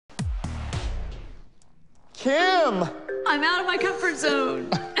Kim! I'm out of my comfort zone.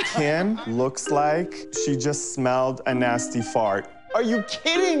 Kim looks like she just smelled a nasty fart. Are you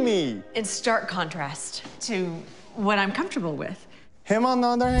kidding me? In stark contrast to what I'm comfortable with. Him, on the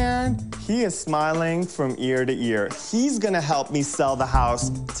other hand, he is smiling from ear to ear. He's gonna help me sell the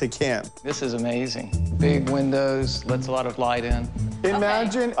house to Kim. This is amazing. Big windows, lets a lot of light in.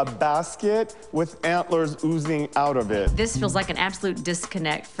 Imagine a basket with antlers oozing out of it. This feels like an absolute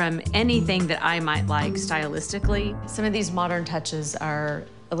disconnect from anything that I might like stylistically. Some of these modern touches are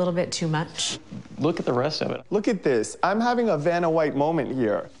a little bit too much. Look at the rest of it. Look at this. I'm having a Vanna White moment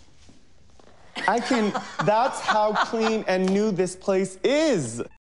here. That's how clean and new this place is.